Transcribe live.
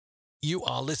You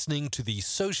are listening to the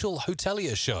Social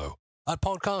Hotelier Show, a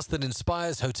podcast that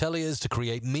inspires hoteliers to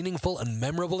create meaningful and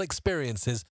memorable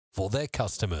experiences for their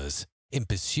customers in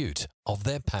pursuit of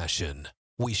their passion.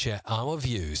 We share our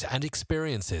views and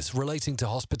experiences relating to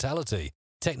hospitality,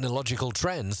 technological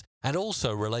trends, and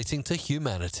also relating to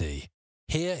humanity.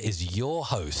 Here is your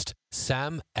host,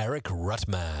 Sam Eric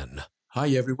Ruttman. Hi,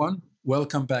 everyone.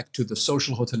 Welcome back to the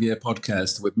Social Hotelier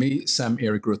podcast with me, Sam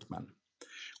Eric Ruttman.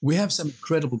 We have some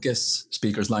incredible guest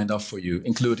speakers lined up for you,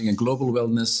 including a Global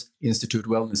Wellness Institute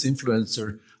wellness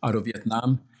influencer out of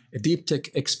Vietnam, a deep tech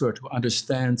expert who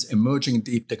understands emerging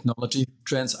deep technology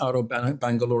trends out of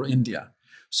Bangalore, India.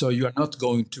 So you are not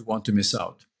going to want to miss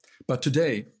out. But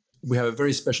today, we have a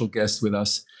very special guest with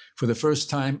us. For the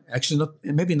first time, actually not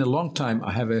maybe in a long time,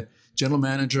 I have a general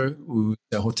manager,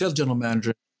 a hotel general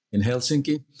manager in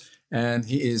Helsinki, and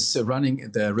he is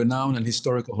running the renowned and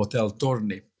historical hotel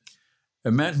Torni. A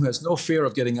man who has no fear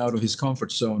of getting out of his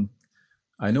comfort zone.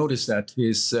 I noticed that he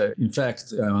is, in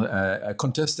fact, a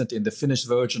contestant in the Finnish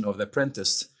version of the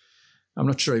Apprentice. I'm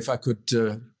not sure if I could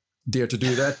dare to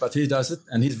do that, but he does it.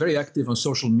 And he's very active on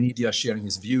social media, sharing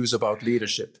his views about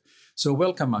leadership. So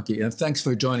welcome, Aki, and thanks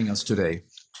for joining us today.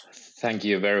 Thank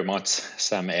you very much,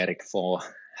 Sam Eric, for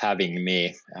having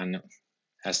me. And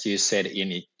as you said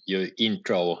in your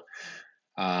intro,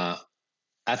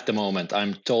 at the moment,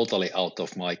 I'm totally out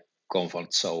of my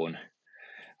comfort zone.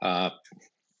 I'm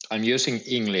using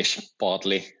English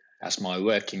partly as my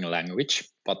working language,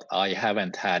 but I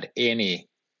haven't had any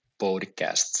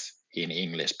podcasts in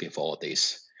English before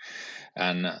this.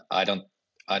 And I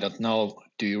don't know,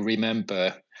 do you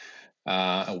remember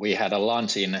we had a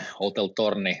lunch in Hotel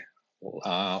Torni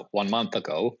 1 month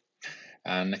ago,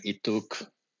 and it took a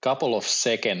couple of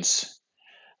seconds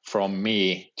from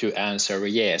me to answer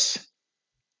yes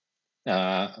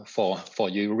for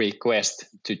your request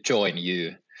to join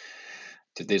you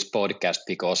to this podcast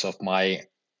because of my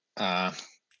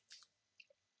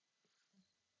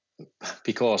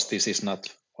because this is not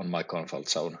on my comfort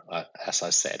zone, as I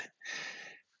said.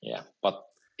 Yeah, but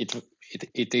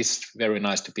it is very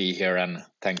nice to be here, and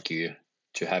thank you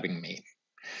to having me.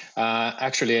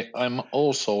 Actually, I'm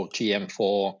also GM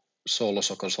for Solo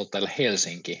Sokos Hotel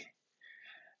Helsinki.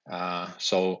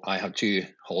 So I have 2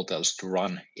 hotels to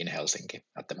run in Helsinki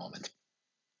at the moment.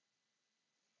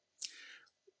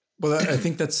 Well, I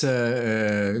think that's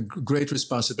a great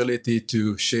responsibility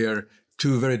to share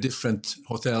 2 very different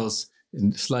hotels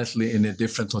slightly in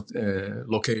different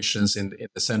locations in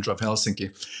the center of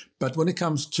Helsinki. But when it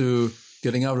comes to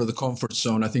getting out of the comfort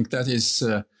zone, I think that is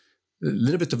a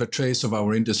little bit of a trace of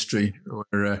our industry,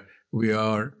 where we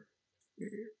are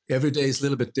every day is a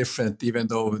little bit different, even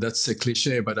though that's a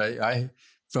cliche. But I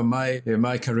from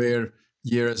my career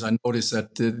years, I noticed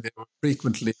that there were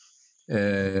frequently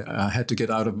I had to get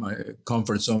out of my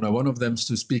comfort zone. One of them is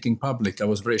to speak in public. I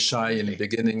was very shy in the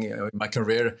beginning of my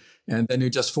career, and then you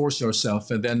just force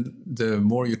yourself. And then the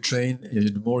more you train,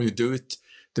 the more you do it,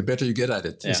 the better you get at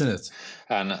it, isn't it?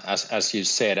 And as you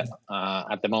said,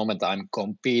 at the moment I'm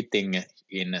competing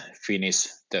in Finnish,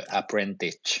 the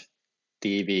Apprentice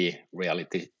TV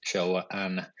reality show,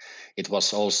 and it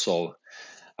was also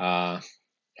a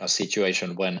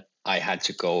situation when I had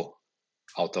to go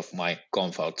out of my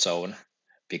comfort zone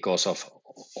because of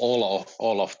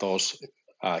all of those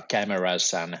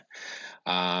cameras and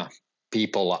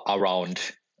people around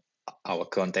our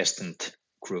contestant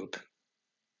group.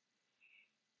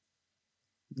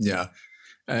 Yeah,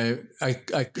 in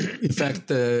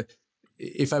fact,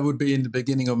 if I would be in the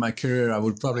beginning of my career, I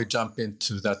would probably jump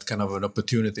into that kind of an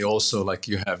opportunity also, like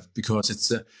you have, because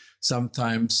it's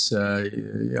sometimes,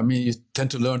 you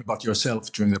tend to learn about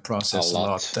yourself during the process a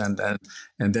lot,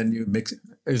 and then you mix,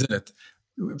 isn't it?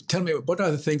 Tell me, what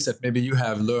are the things that maybe you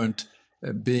have learned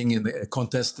being a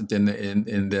contestant in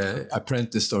the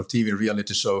Apprentice or TV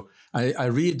reality show? I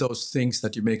read those things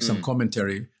that you make some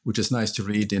commentary, which is nice to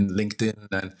read in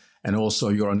LinkedIn, and also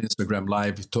you're on Instagram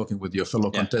Live talking with your fellow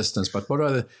contestants. But what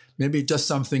are maybe just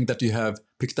something that you have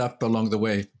picked up along the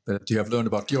way that you have learned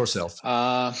about yourself?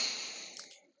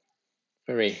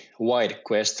 Very wide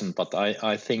question, but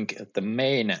I think the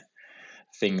main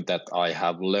thing that I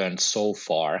have learned so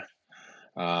far,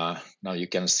 now you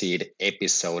can see the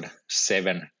episode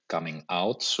 7 coming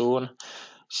out soon.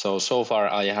 So far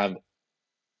I have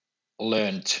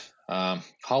learned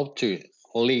how to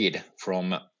lead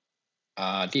from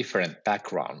different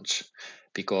backgrounds,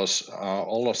 because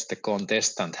all of the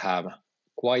contestants have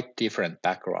quite different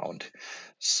background.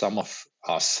 Some of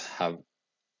us have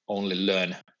only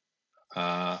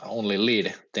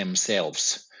lead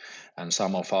themselves, and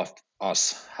some of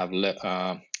us have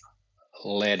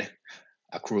led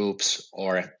groups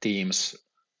or teams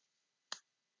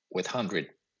with 100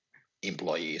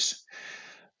 employees.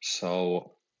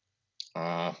 So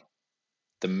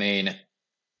the main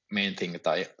thing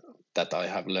that I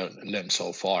have learned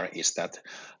so far is that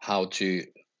how to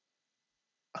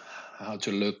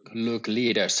look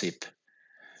leadership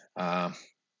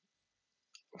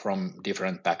from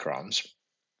different backgrounds.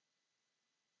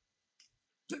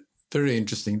 Very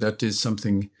interesting. That is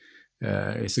something.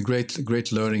 It's a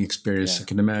great learning experience. Yeah. I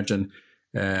can imagine,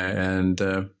 and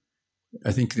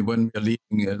I think when we are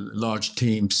leading large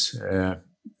teams,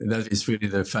 that is really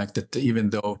the fact that even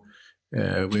though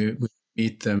we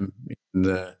meet them in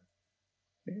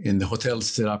the hotel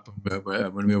setup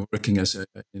when we are working in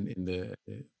the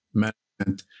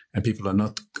management, and people are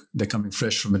not, they're coming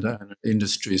fresh from an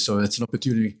industry, so it's an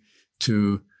opportunity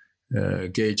to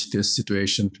gauge this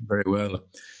situation very well.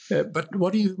 But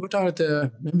maybe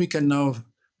we can now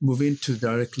move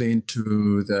directly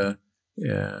into the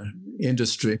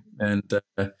industry and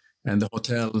the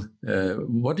hotel.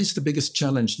 What is the biggest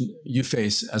challenge you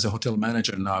face as a hotel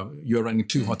manager now? You're running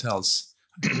 2 hotels.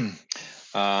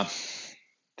 I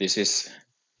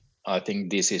think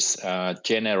this is a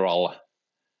general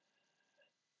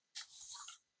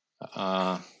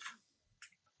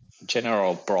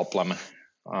problem.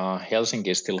 Helsinki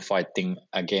is still fighting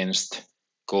against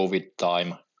COVID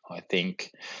time. I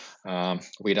think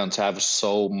we don't have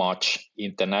so much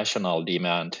international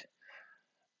demand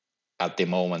at the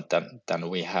moment than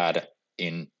we had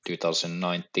in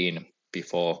 2019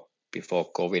 before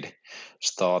COVID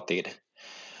started.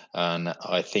 And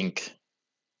I think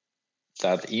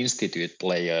that institute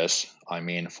players, I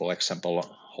mean, for example,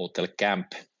 Hotel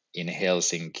Camp in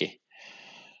Helsinki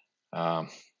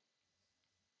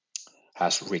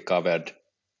has recovered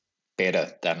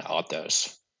better than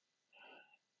others.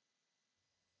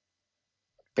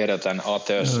 That's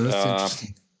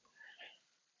interesting.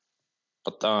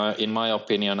 But in my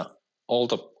opinion, all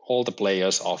the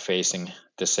players are facing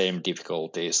the same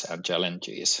difficulties and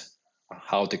challenges.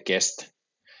 How the guest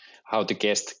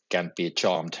can be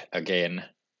charmed again,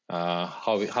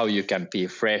 how you can be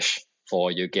fresh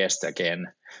for your guest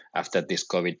again after this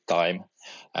COVID time,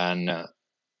 and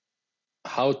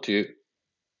how to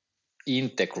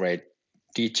integrate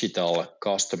digital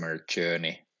customer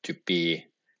journey to be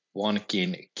one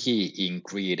key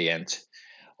ingredient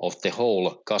of the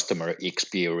whole customer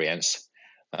experience,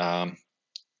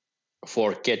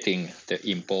 forgetting the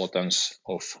importance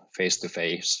of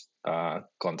face-to-face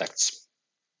contacts.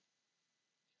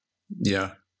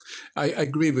 Yeah, I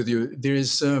agree with you.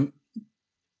 There's a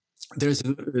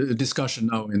discussion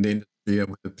now in the industry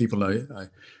with the people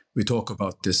we talk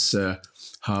about this,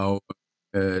 how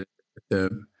the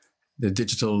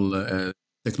digital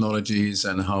technologies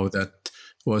and how that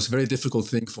was a very difficult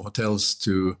thing for hotels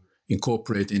to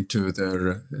incorporate into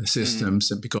their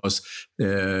systems because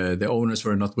the owners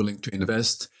were not willing to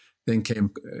invest. Then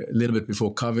came a little bit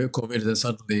before COVID, and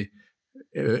suddenly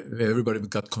everybody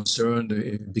got concerned.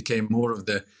 It became more of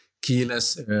the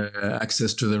keyless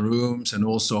access to the rooms, and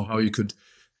also how you could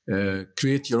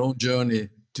create your own journey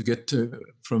to get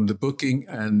from the booking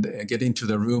and get into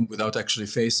the room without actually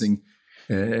facing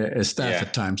a staff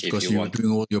at times, because you're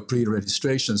doing all your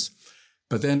pre-registrations.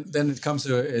 But then it comes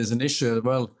as an issue.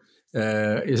 Well,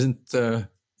 isn't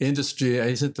industry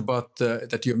isn't about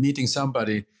that you're meeting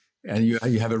somebody and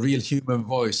you have a real human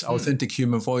voice, authentic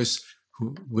human voice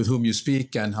with whom you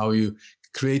speak, and how you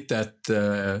create that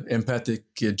empathic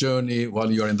journey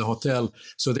while you're in the hotel.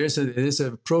 So there's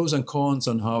a pros and cons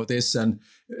on how this, and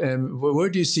where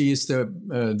do you see is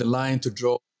the line to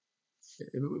draw?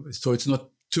 So it's not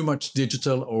too much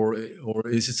digital, or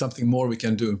is it something more we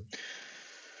can do?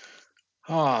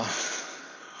 Hard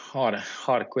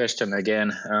question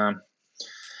again.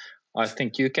 I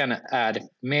think you can add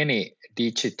many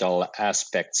digital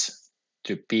aspects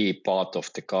to be part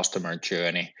of the customer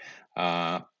journey,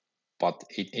 but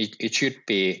it should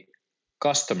be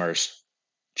customers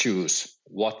choose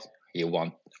what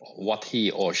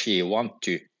he or she want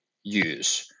to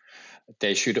use.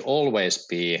 There should always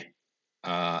be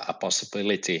a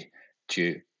possibility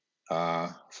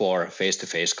for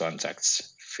face-to-face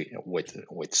contacts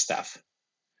with staff.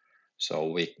 So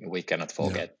we cannot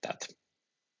forget that.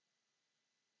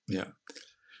 Yeah.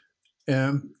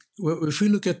 If we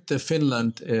look at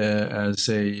Finland as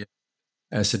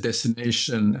a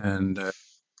destination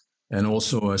and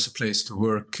also as a place to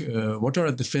work, what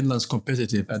are the Finland's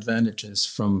competitive advantages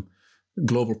from a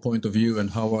global point of view,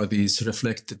 and how are these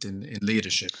reflected in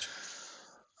leadership?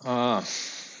 I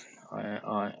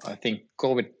think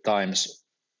COVID times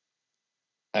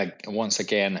once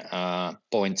again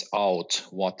points out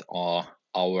what are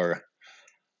our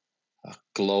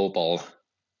global.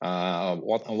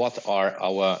 What are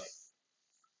our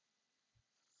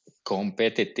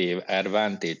competitive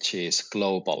advantages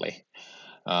globally?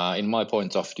 In my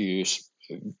point of view,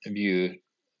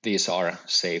 these are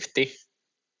safety,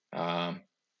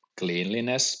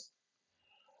 cleanliness,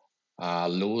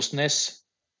 looseness.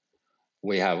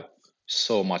 We have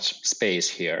so much space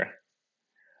here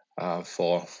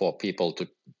for people to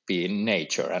be in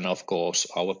nature, and of course,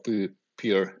 our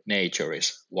pure nature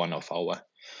is one of our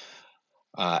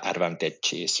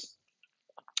advantages.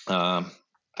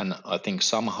 And I think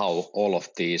somehow all of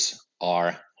these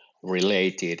are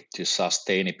related to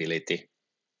sustainability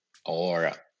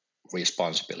or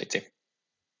responsibility.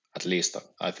 At least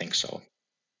I think so.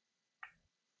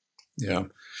 Yeah,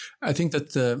 I think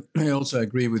that I also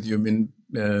agree with you. I mean,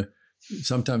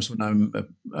 sometimes when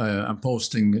I'm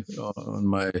posting on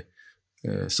my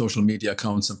social media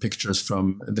accounts and pictures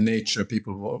from the nature,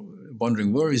 people were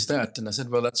wondering, where is that? And I said,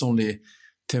 well, that's only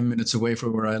 10 minutes away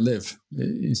from where I live.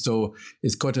 So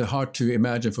it's quite hard to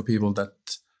imagine for people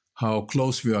that how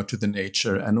close we are to the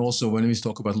nature. And also when we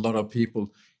talk about a lot of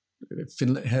people,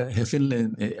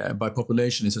 Finland by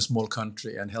population is a small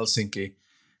country, and Helsinki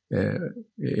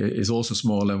is also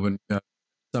small. And when you have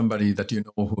somebody that you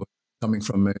know who coming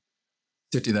from a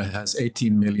city that has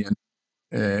 18 million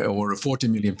or 40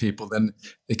 million people, then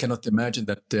they cannot imagine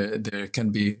that there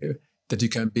can be that you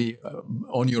can be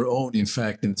on your own, in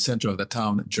fact, in the center of the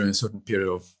town during a certain period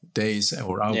of days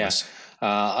or hours. Yeah,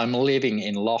 I'm living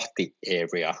in Lahti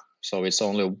area, so it's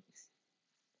only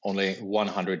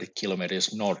 100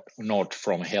 kilometers north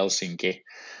from Helsinki.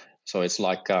 So it's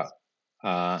like a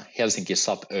Helsinki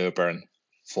suburban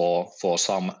for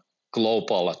some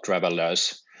global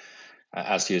travelers.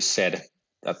 As you said,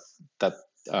 that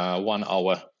 1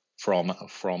 hour from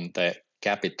the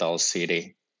capital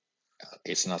city,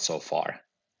 it's not so far,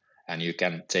 and you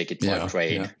can take it by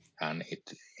train, and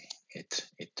it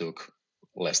took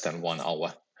less than 1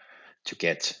 hour to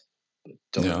get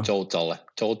totally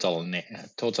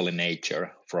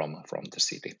nature from the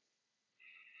city.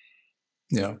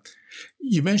 Yeah,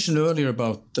 you mentioned earlier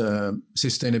about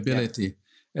sustainability.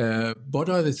 Yeah. What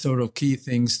are the sort of key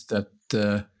things that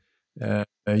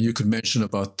you could mention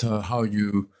about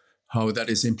how that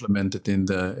is implemented in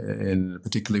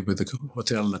particularly with the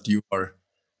hotel that you are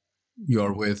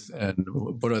with, and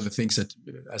what are the things that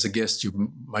as a guest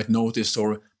you might notice,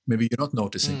 or maybe you're not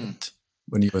noticing it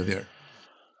when you are there?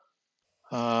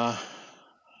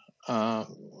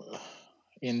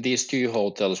 In these 2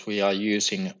 hotels, we are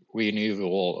using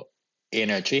renewable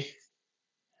energy.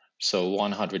 So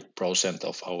 100%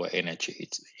 of our energy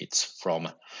it's from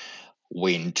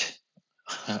wind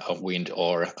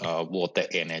or water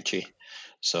energy.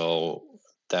 So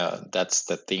that's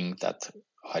the thing that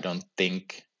I don't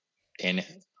think any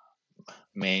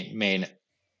main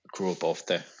group of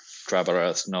the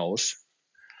travelers knows.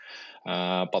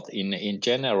 But in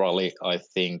generally, I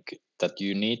think that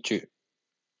you need to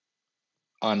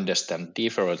understand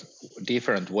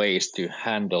different ways to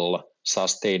handle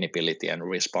sustainability and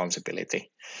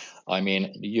responsibility. I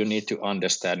mean, you need to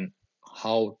understand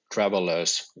how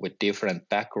travelers with different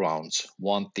backgrounds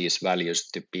want these values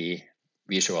to be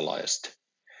visualized.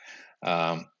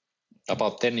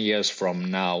 About 10 years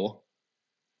from now,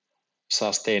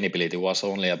 sustainability was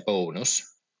only a bonus.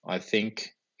 I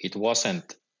think it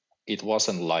wasn't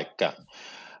like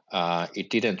it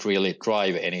didn't really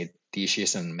drive any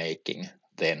decision making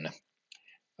then.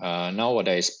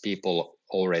 Nowadays, people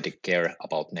already care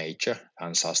about nature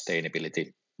and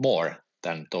sustainability more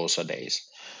than those days.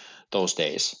 So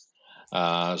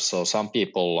some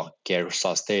people care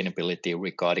sustainability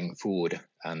regarding food,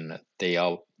 and they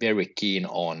are very keen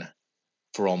on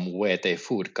from where their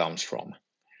food comes from.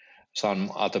 Some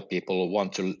other people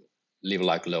want to live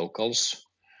like locals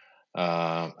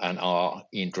and are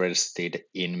interested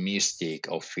in mystique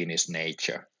of Finnish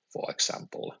nature, for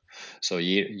example. So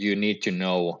you need to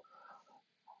know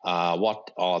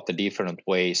what are the different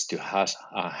ways to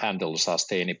handle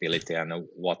sustainability, and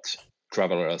what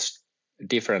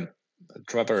different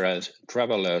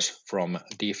travelers from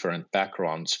different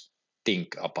backgrounds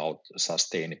think about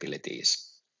sustainabilities.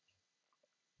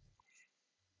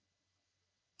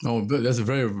 Oh, that's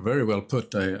very, very well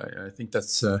put. I think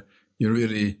that's you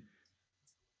really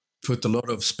put a lot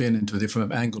of spin into a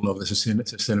different angle of the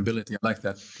sustainability. I like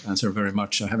that answer very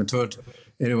much. I haven't heard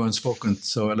anyone spoken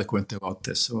so eloquently about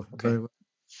this. So okay. Very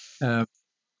well.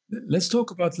 Let's talk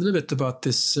about a little bit about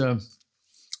this.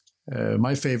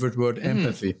 My favorite word,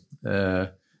 empathy,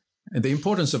 and the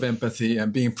importance of empathy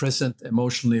and being present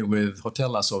emotionally with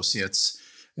hotel associates.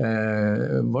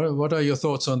 What are your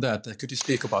thoughts on that? Could you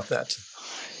speak about that?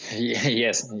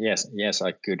 Yes,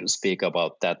 I could speak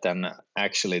about that. And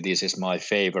actually, this is my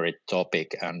favorite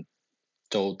topic and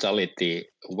totality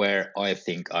where I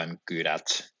think I'm good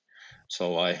at.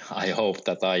 So I hope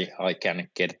that I can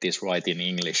get this right in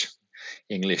English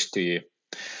to you.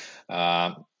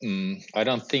 I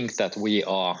don't think that we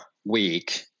are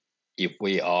weak if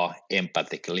we are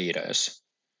empathic leaders.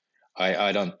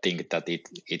 I don't think that it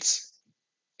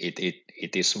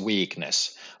is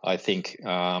weakness. I think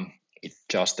it's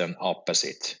just an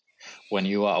opposite. When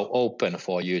you are open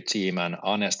for your team and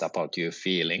honest about your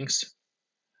feelings,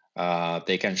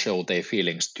 they can show their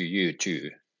feelings to you too.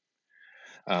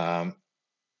 Then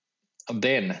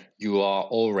you are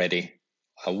already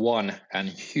one and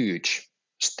huge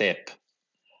step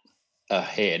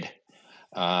ahead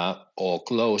or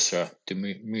closer to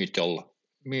mutual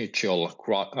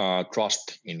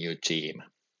trust in your team.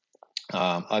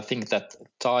 I think that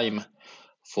time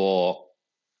for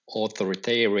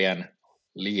authoritarian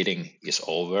leading is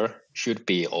over, should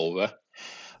be over.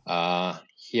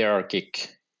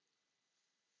 Hierarchic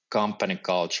company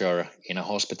culture in a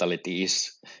hospitality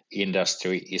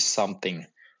industry is something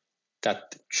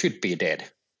that should be dead.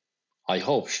 I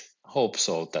hope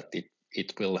so that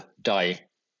it will die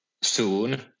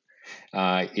soon.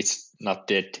 It's not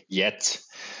dead yet,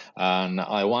 and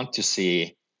I want to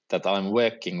see that I'm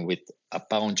working with a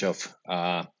bunch of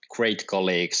great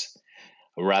colleagues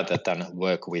rather than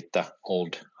work with the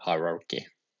old hierarchy.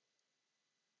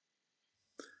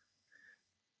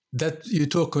 That you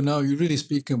talk now, you're really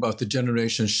speaking about the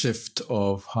generation shift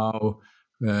of how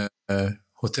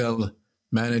hotel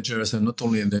managers, and not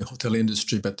only in the hotel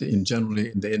industry, but in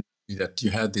generally in the industry, that you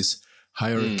had this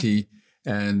hierarchy,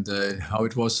 and how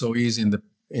it was so easy in the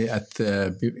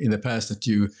past that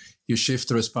you shift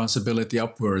the responsibility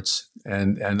upwards,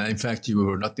 and in fact you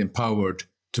were not empowered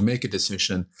to make a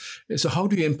decision. So how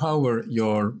do you empower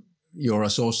your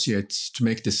associates to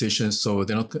make decisions so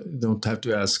they don't have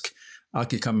to ask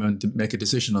Aki, come and make a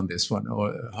decision on this one?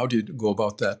 Or how do you go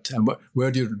about that? And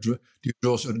where do you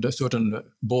draw certain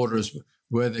borders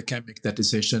where they can make that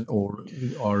decision, or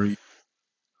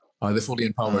are they fully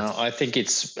empowered? I think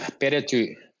it's better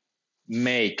to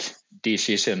make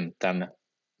decision than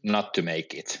not to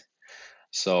make it.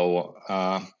 So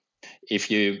if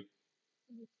you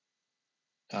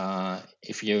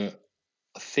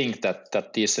think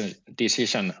that this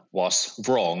decision was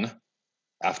wrong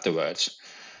afterwards,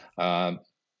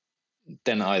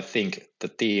 then I think the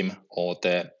team or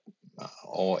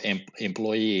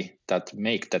employee that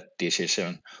make that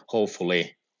decision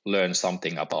hopefully learn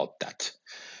something about that.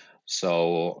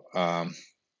 So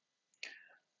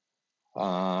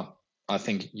I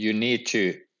think you need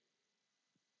to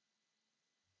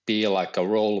be like a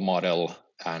role model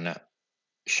and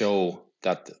show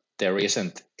that there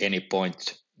isn't any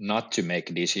point not to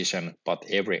make a decision, but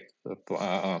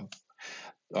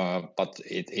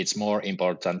it's more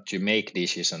important to make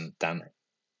decision than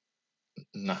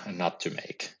not to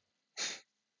make.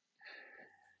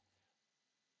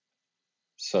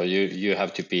 So you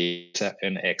have to be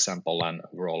an example and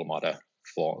role model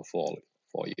for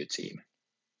your team.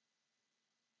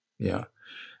 Yeah.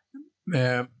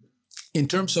 In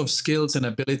terms of skills and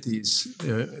abilities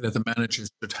that the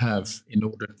managers should have in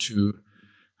order to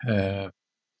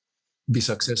be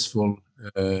successful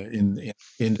in the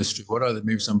industry, what are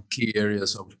maybe some key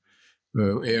areas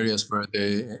where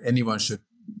anyone should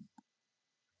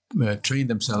train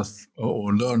themselves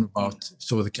or learn about,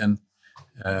 so they can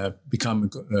become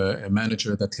a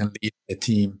manager that can lead a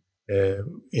team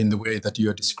in the way that you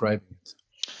are describing it?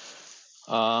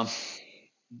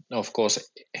 Of course,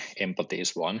 empathy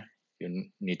is one. You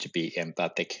need to be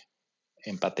empathic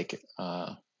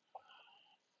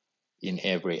in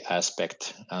every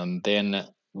aspect. And then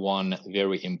one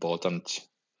very important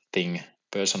thing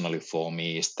personally for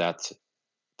me is that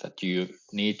you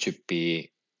need to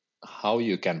be how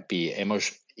you can be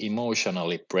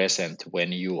emotionally present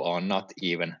when you are not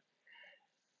even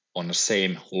on the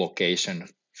same location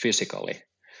physically.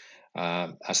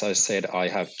 As I said, I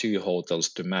have 2 hotels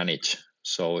to manage,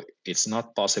 so it's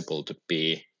not possible to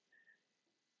be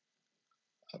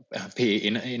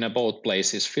in both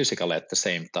places physically at the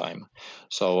same time.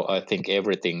 So I think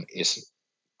everything is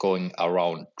going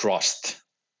around trust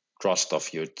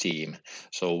of your team.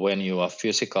 So when you are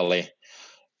physically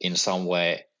in some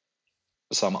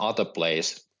other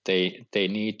place, they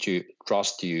need to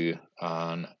trust you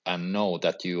and know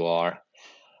that you are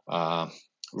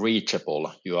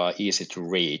reachable, you are easy to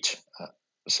reach,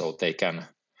 so they can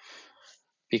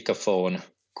pick a phone,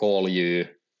 call you,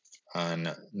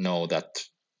 and know that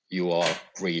you are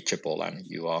reachable and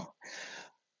you are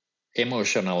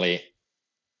emotionally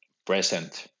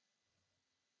present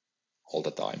all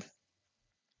the time.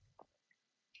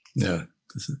 Yeah.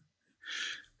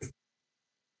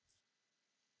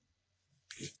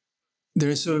 There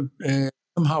is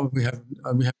somehow we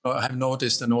have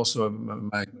noticed, and also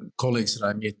my colleagues that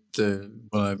I meet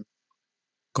when I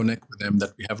connect with them,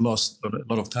 that we have lost a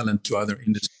lot of talent to other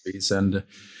industries, and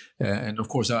of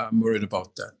course I'm worried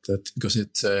about that because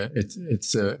it's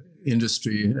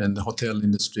industry, and the hotel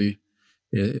industry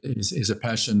is a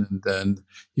passion, and then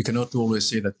you cannot always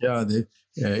say that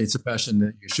it's a passion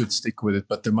that you should stick with it,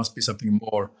 but there must be something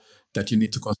more that you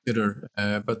need to consider.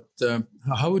 But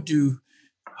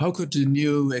how could the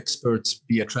new experts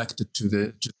be attracted to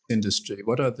the industry?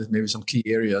 What are maybe some key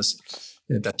areas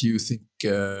that you think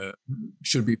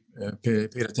should be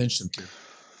paid attention to?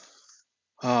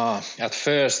 At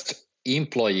first,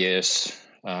 employers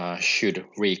should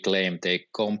reclaim their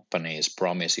company's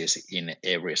promises in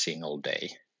every single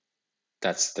day.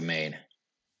 That's the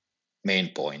main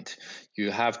point.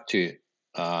 You have to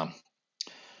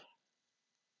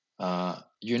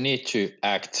you need to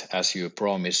act as you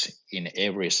promise in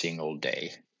every single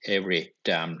day, every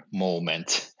damn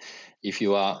moment. If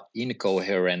you are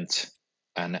incoherent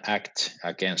and act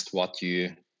against what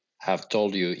you have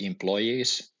told your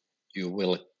employees, you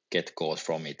will get caught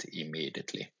from it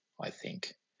immediately, I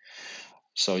think.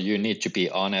 So you need to be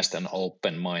honest and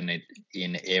open-minded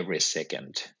in every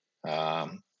second.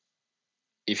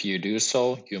 If you do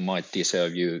so, you might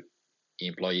deserve your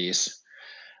employees'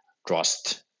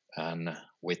 trust, and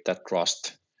with that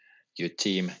trust, your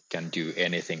team can do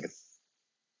anything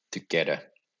together,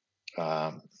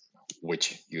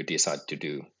 which you decide to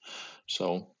do.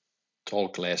 So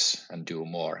talk less and do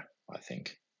more, I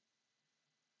think.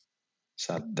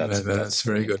 So that's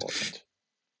very good. Important.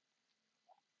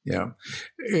 Yeah,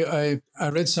 I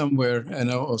read somewhere,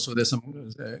 and also there's some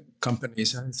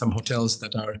companies, some hotels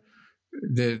that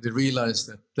they realize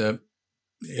that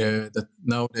that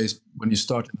nowadays when you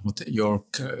start in hotel,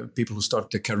 people who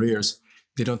start their careers,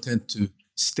 they don't tend to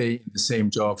stay in the same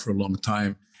job for a long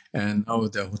time. And now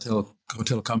the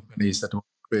hotel companies that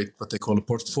create what they call a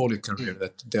portfolio career,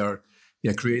 that they are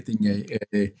creating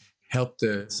a help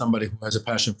somebody who has a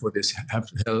passion for this,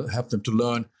 help them to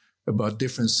learn about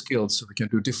different skills so they can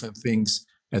do different things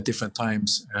at different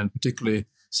times. And particularly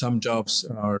some jobs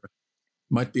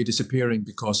might be disappearing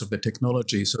because of the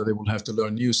technology, so they will have to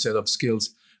learn new set of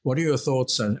skills. What are your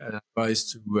thoughts and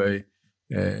advice to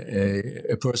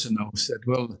a person who said,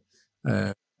 well,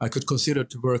 I could consider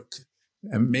to work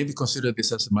and maybe consider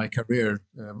this as my career?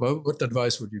 What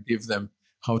advice would you give them,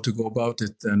 how to go about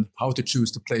it and how to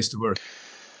choose the place to work?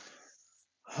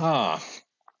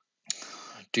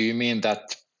 Do you mean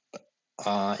that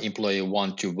employee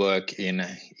want to work in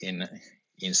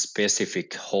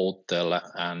specific hotel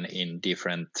and in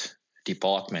different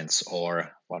departments,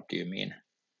 or what do you mean?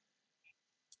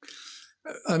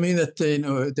 I mean that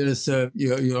there's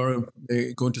you're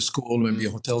going to school, maybe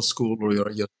a hotel school,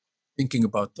 or you're thinking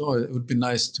about, it would be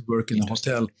nice to work in a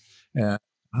hotel.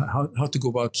 How to go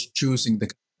about choosing the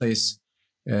place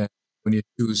when you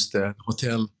choose the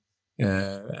hotel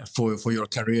for your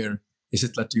career? Is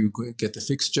it that you get a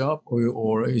fixed job,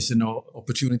 or is it an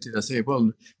opportunity that say, well,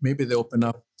 maybe they open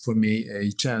up for me a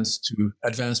chance to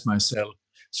advance myself,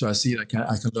 so I see I can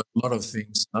learn a lot of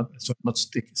things, so I'm not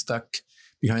stuck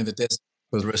behind the desk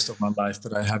for the rest of my life,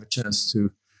 but I have a chance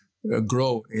to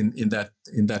grow in that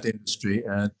industry.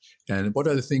 And what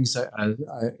are the things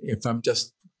if I'm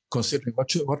just considering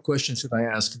what question should I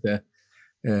ask the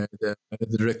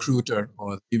recruiter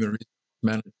or the human resource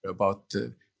manager about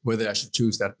whether I should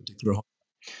choose that particular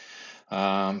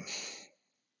home?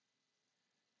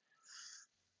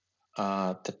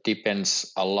 That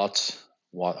depends a lot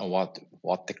what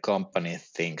the company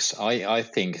thinks. I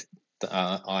think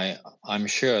I'm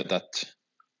sure that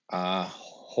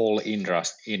whole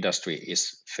industry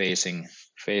is facing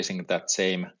that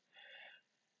same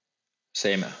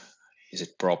is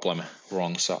it problem,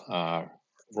 wrong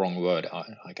word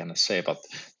I cannot say, but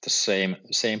the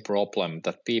same problem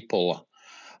that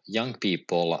young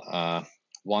people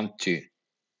want to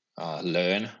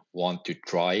learn, want to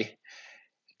try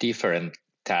different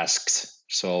tasks.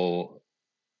 So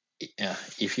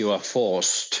if you are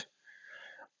forced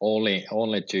only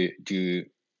to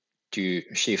do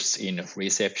shifts in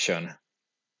reception,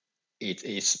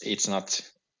 it's not,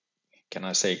 can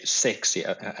I say, sexy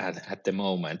at the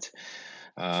moment.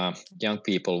 Young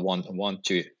people want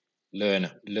to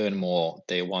learn more.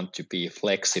 They want to be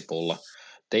flexible.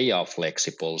 They are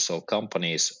flexible, so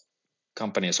companies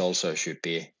also should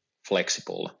be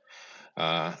flexible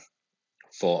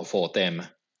for them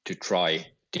to try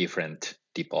different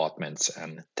departments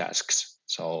and tasks.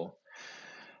 So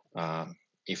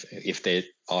if they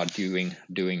are doing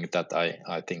that,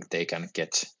 I think they can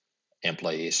get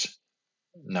employees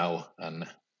now and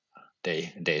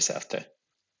days after.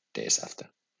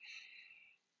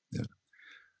 Yeah.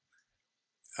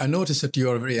 I noticed that you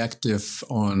are very active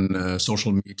on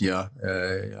social media.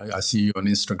 I see you on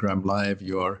Instagram Live.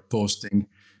 You are posting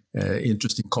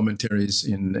interesting commentaries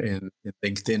in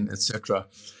LinkedIn, etc.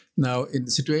 Now, in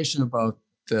the situation about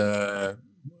the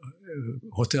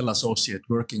hotel associate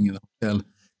working in a hotel,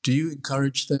 do you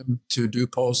encourage them to do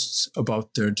posts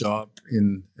about their job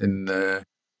in the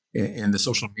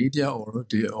social media,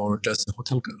 or does the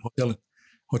hotel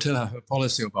have a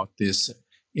policy about this,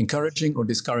 encouraging or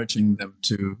discouraging them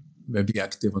to be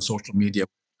active on social media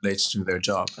relates to their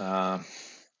job?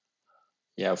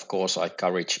 Yeah, of course, I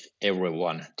encourage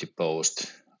everyone to post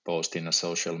in a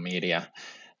social media,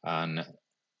 and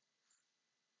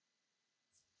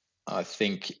I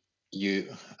think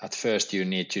at first you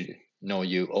need to know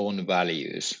your own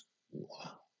values.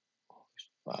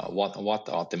 What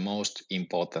are the most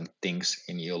important things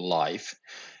in your life,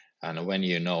 and when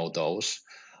you know those,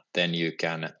 then you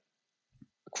can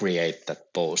create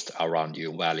that post around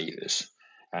your values,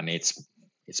 and it's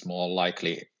more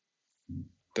likely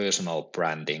personal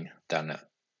branding than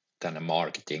a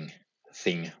marketing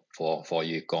thing for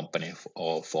your company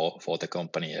or for the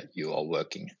company you are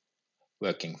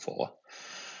working for.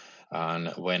 And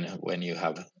when you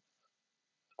have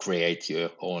create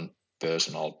your own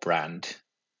personal brand,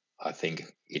 I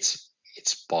think it's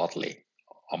partly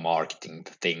a marketing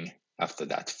thing after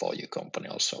that for your company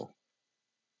also.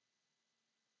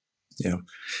 Yeah.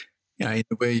 Yeah, in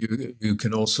a way, you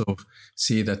can also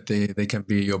see that they can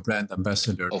be your brand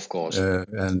ambassador. Of course.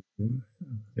 And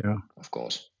yeah. Of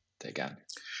course, they can.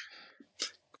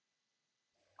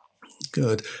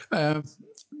 Good.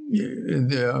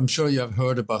 I'm sure you have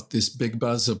heard about this big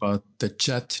buzz about the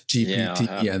chat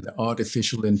GPT and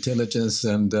artificial intelligence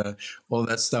and all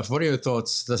that stuff. What are your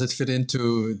thoughts? Does it fit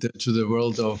into the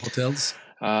world of hotels?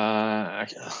 I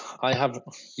have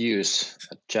used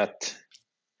chat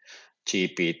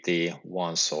GPT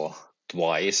once or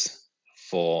twice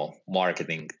for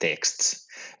marketing texts,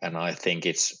 and I think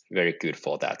it's very good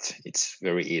for that. It's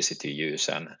very easy to use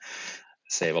and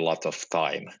save a lot of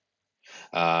time.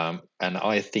 And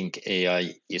I think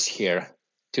AI is here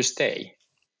to stay.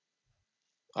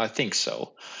 I think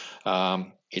so.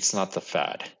 It's not a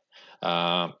fad.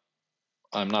 I'm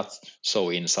not so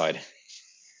inside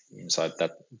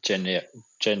that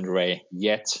genre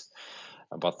yet,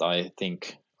 but I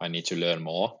think I need to learn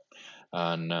more,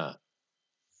 and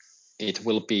it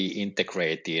will be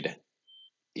integrated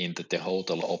into the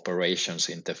hotel operations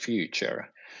in the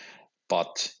future,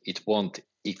 but it won't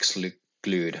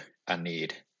exclude a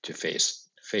need to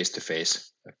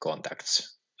face-to-face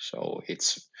contacts. So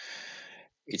it's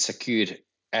a good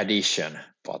addition,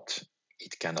 but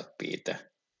it cannot be the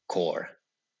core.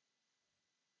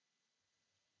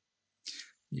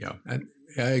 Yeah, and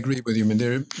I agree with you. I mean,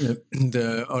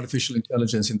 the artificial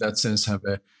intelligence in that sense have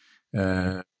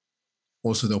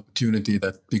also the opportunity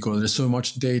that because there's so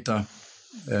much data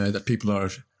that people are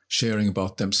sharing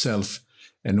about themselves,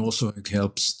 and also it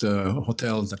helps the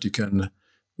hotel that you can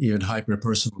even hyper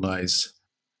personalize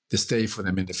the stay for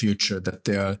them in the future. That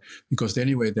they are, because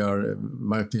anyway they are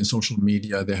might be in social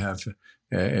media, they have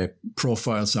a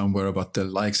profile somewhere about the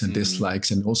likes and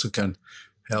dislikes, and also can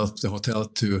help the hotel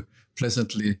to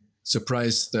pleasantly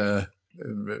surprise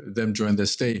them during their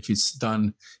stay if it's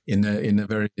done in a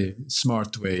very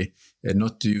smart way, and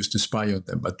not to use to spy on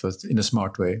them, but in a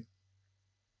smart way.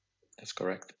 That's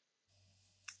correct.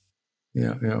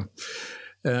 Yeah.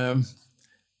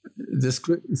 It's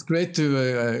great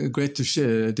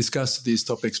to discuss these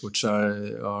topics which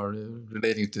are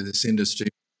relating to this industry.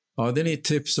 Are there any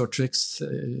tips or tricks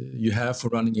you have for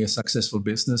running a successful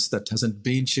business that hasn't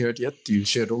been shared yet? You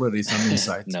shared already some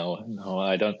insight. No,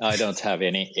 I don't have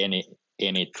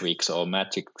any tricks or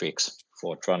magic tricks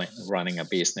for running a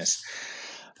business.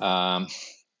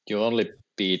 You only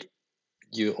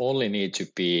need to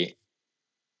be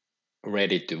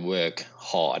ready to work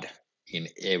hard in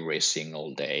every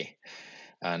single day,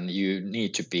 and you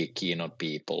need to be keen on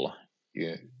people.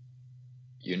 You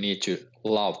need to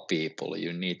love people.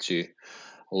 You need to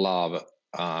love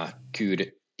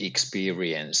good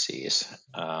experiences.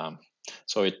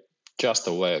 So it's just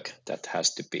a work that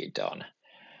has to be done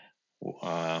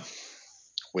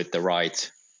with the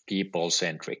right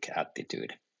people-centric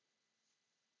attitude.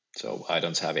 So I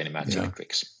don't have any magic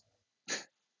tricks.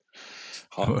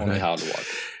 Only hard work.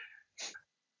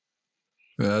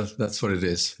 Well, that's what it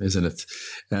is, isn't it?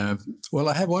 Well,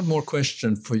 I have one more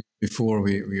question for you before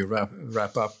we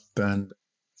wrap up, and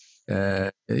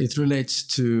It relates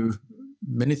to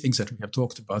many things that we have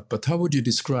talked about, but how would you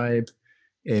describe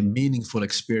a meaningful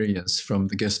experience from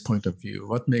the guest point of view?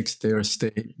 What makes their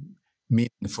stay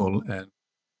meaningful?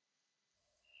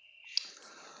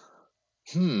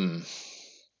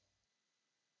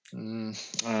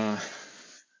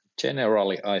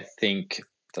 Generally, I think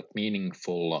that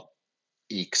meaningful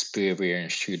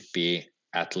experience should be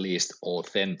at least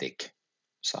authentic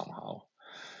somehow.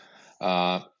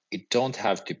 It don't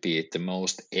have to be the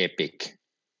most epic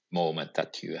moment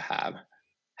that you have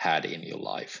had in your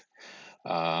life,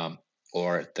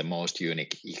 or the most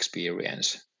unique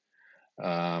experience.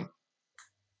 But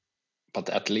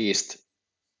at least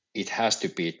it has to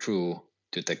be true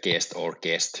to the guest or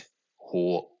guest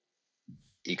who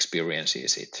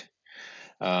experiences it.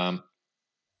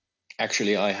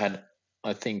 Actually, I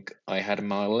think I had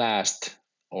my last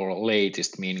or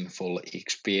latest meaningful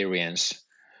experience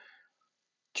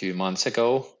 2 months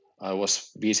ago. I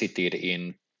was visited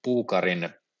in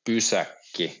Puukarin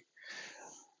pysäkki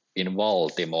in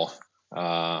Valtimo.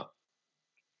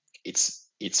 It's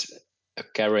a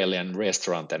Karelian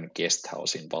restaurant and guest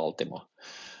house in Valtimo.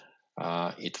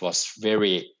 It was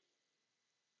very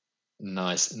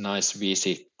nice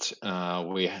visit.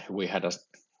 We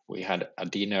had a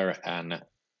dinner and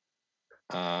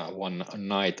one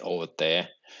night over there.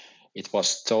 It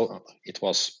was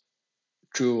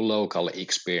true local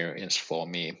experience for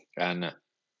me, and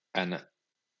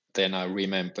then I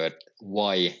remembered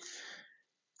why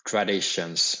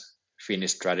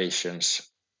Finnish traditions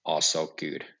are so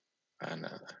good, and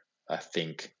I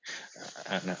think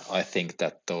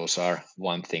that those are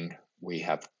one thing we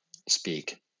have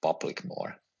speak public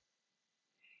more.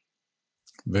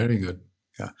 Very good.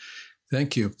 Yeah.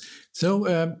 Thank you. So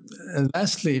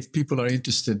lastly, if people are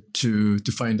interested to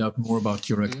find out more about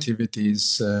your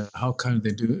activities, how can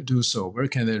they do so? Where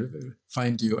can they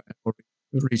find you or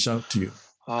reach out to you?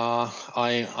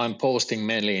 I'm posting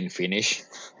mainly in Finnish,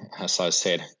 as I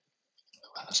said,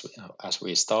 as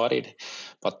we started,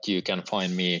 but you can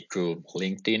find me through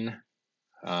LinkedIn,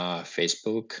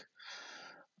 Facebook.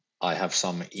 I have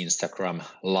some Instagram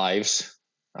lives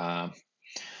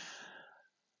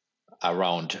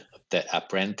around the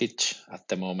Apprentice at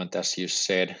the moment, as you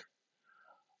said.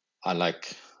 I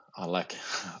like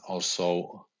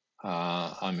also.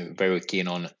 I'm very keen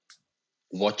on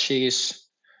watches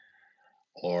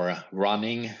or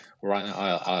running.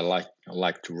 I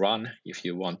like to run. If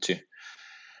you want to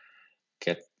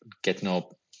get know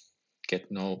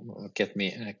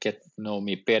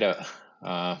me better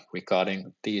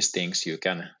regarding these things, you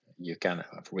can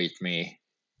reach me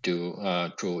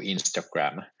through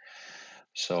Instagram.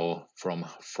 So from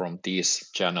these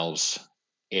channels,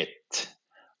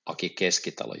 Aki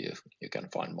Keskitalo, you can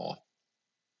find more.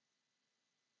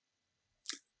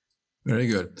 Very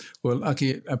good. Well,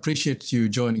 Aki, I appreciate you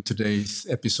joining today's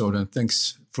episode, and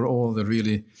thanks for all the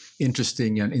really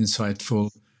interesting and insightful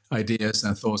ideas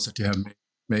and thoughts that you have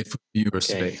made for viewers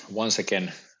today. Once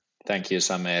again, thank you,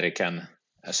 Sam-Erik. And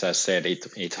as I said,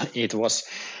 it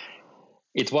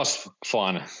was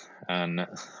fun and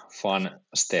fun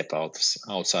step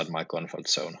outside my comfort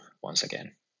zone once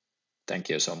again. Thank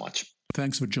you so much.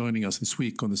 Thanks for joining us this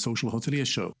week on the Social Hotelier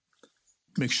Show.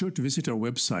 Make sure to visit our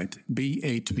website,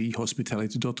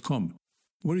 b8bhospitality.com,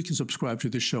 where you can subscribe to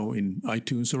the show in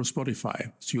iTunes or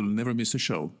Spotify, so you'll never miss a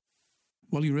show.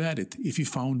 While you're at it, if you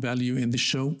found value in this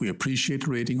show, we appreciate a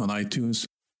rating on iTunes,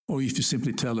 or if you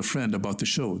simply tell a friend about the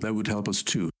show, that would help us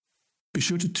too. Be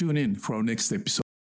sure to tune in for our next episode.